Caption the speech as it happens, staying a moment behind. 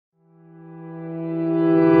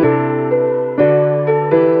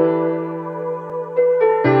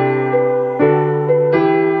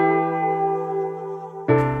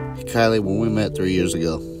Kylie, when we met 3 years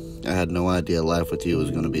ago, I had no idea life with you was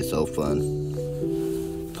going to be so fun.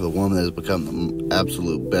 The woman that has become the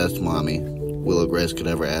absolute best mommy Willow Grace could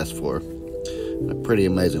ever ask for. And a pretty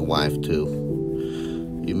amazing wife,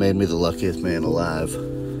 too. You made me the luckiest man alive.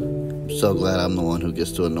 I'm so glad I'm the one who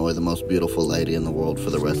gets to annoy the most beautiful lady in the world for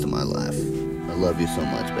the rest of my life. I love you so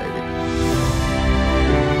much, baby.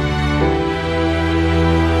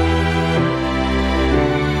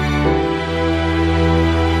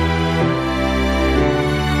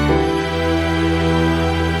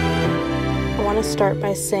 Start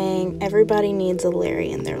by saying everybody needs a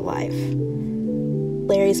Larry in their life.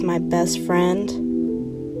 Larry's my best friend.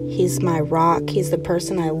 He's my rock. He's the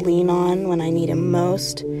person I lean on when I need him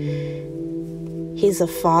most. He's a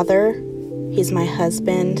father. He's my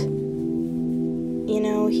husband. You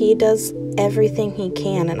know, he does everything he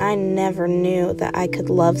can, and I never knew that I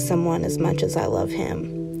could love someone as much as I love him.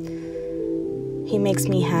 He makes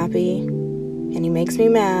me happy, and he makes me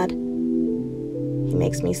mad. He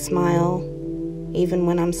makes me smile, even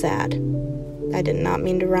when I'm sad. I did not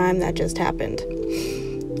mean to rhyme, that just happened.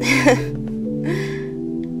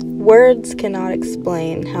 Words cannot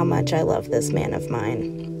explain how much I love this man of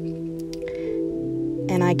mine.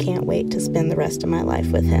 And I can't wait to spend the rest of my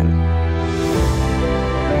life with him.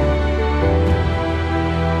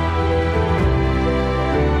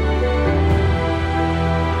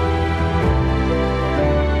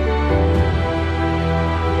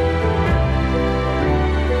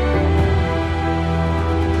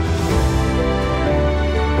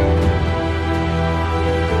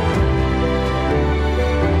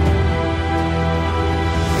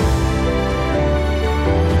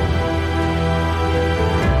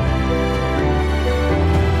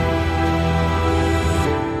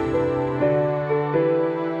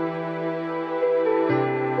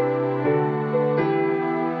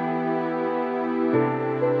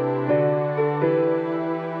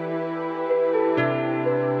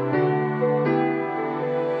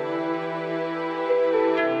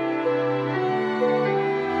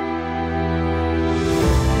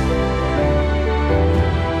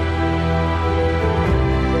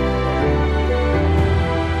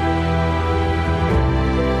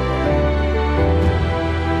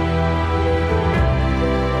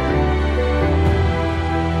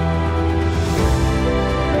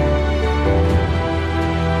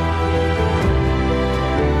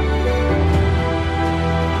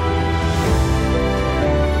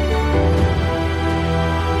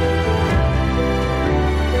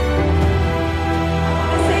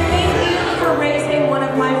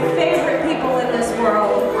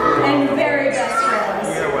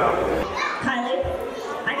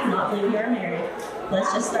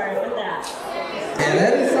 Let's just start with that. Yeah,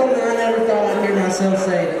 that is something I never thought I'd hear myself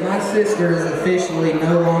say, that my sister is officially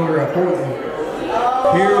no longer a Horton.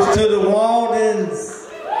 Here's to the Waldens.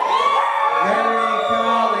 Larry and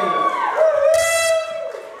Kylie.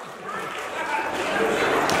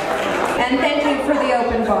 And thank you for the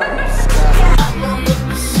open bar.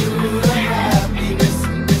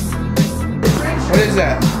 What is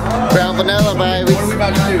that? Brown vanilla, baby. What are we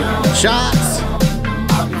about to do? Shots.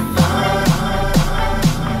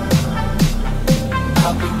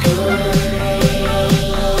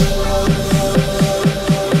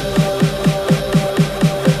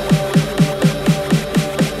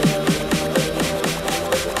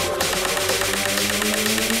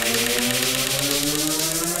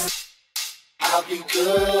 I'll be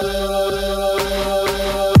good.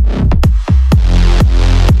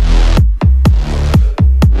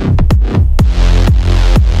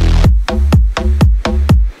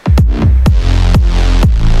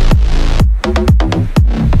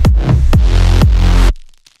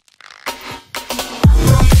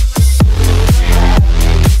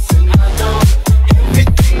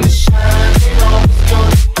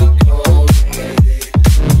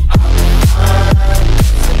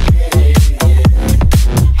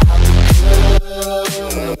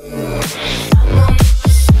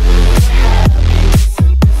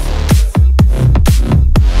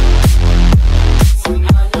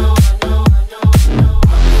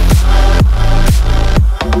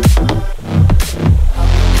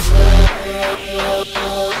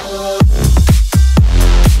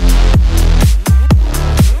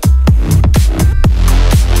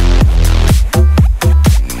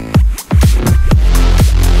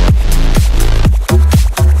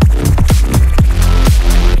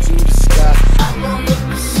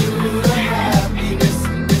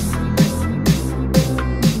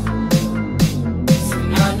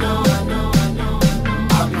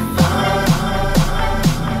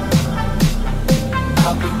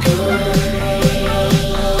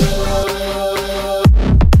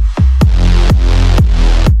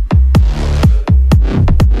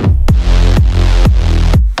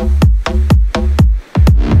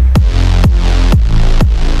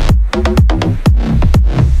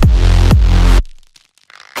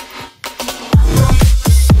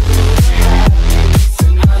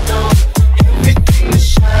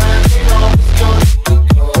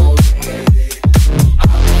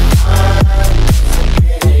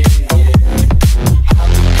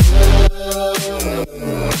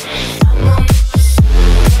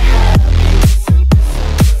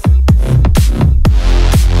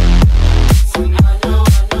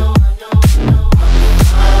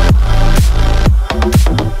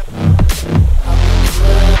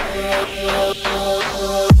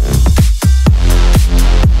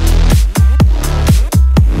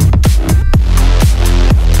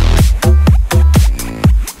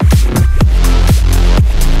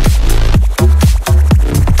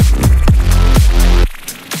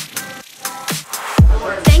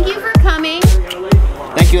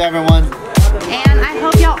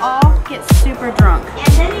 now all get super drunk.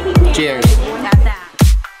 Cheers.